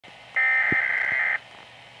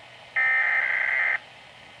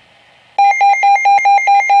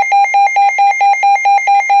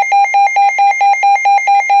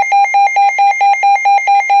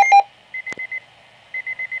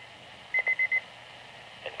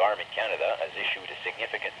Environment Canada has issued a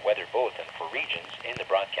significant weather bulletin for regions in the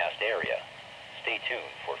broadcast area. Stay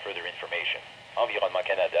tuned for further information. Environnement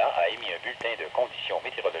Canada a émis un bulletin de conditions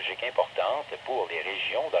météorologiques importantes pour les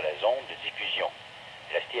régions dans la zone de diffusion.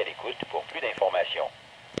 Restez à l'écoute pour plus d'informations.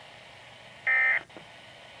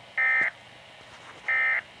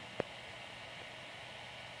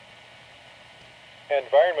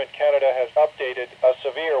 Environment Canada has updated a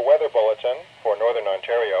severe weather bulletin for Northern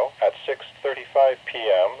Ontario at 6:35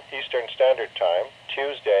 p.m. Eastern Standard Time,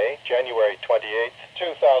 Tuesday, January 28,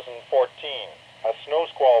 2014. A snow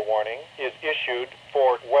squall warning is issued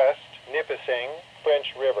for West Nipissing,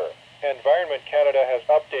 French River. Environment Canada has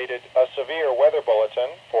updated a severe weather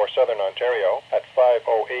bulletin for Southern Ontario at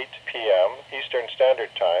 5:08 p.m. Eastern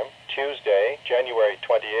Standard Time, Tuesday, January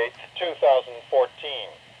 28,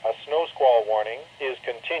 2014. A snow squall warning is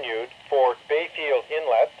continued for Bayfield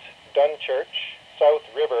Inlet, Dunchurch, South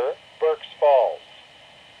River, Burkes Falls.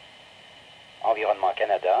 Environnement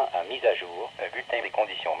Canada a mis à jour un bulletin des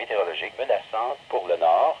conditions météorologiques menaçantes pour le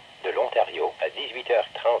nord de l'Ontario à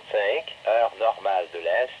 18h35, heure normale de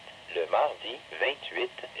l'Est, le mardi 28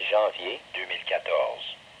 janvier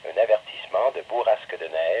 2014. Un avertissement de bourrasque de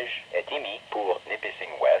neige est émis pour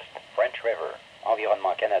Nipissing West, French River.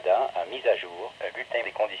 Environnement Canada a mis à jour un bulletin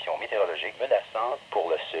des conditions météorologiques menaçantes pour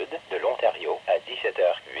le sud de l'Ontario à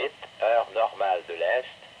 17h08, heure normale de l'Est,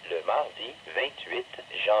 le mardi 28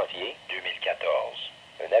 janvier 2014.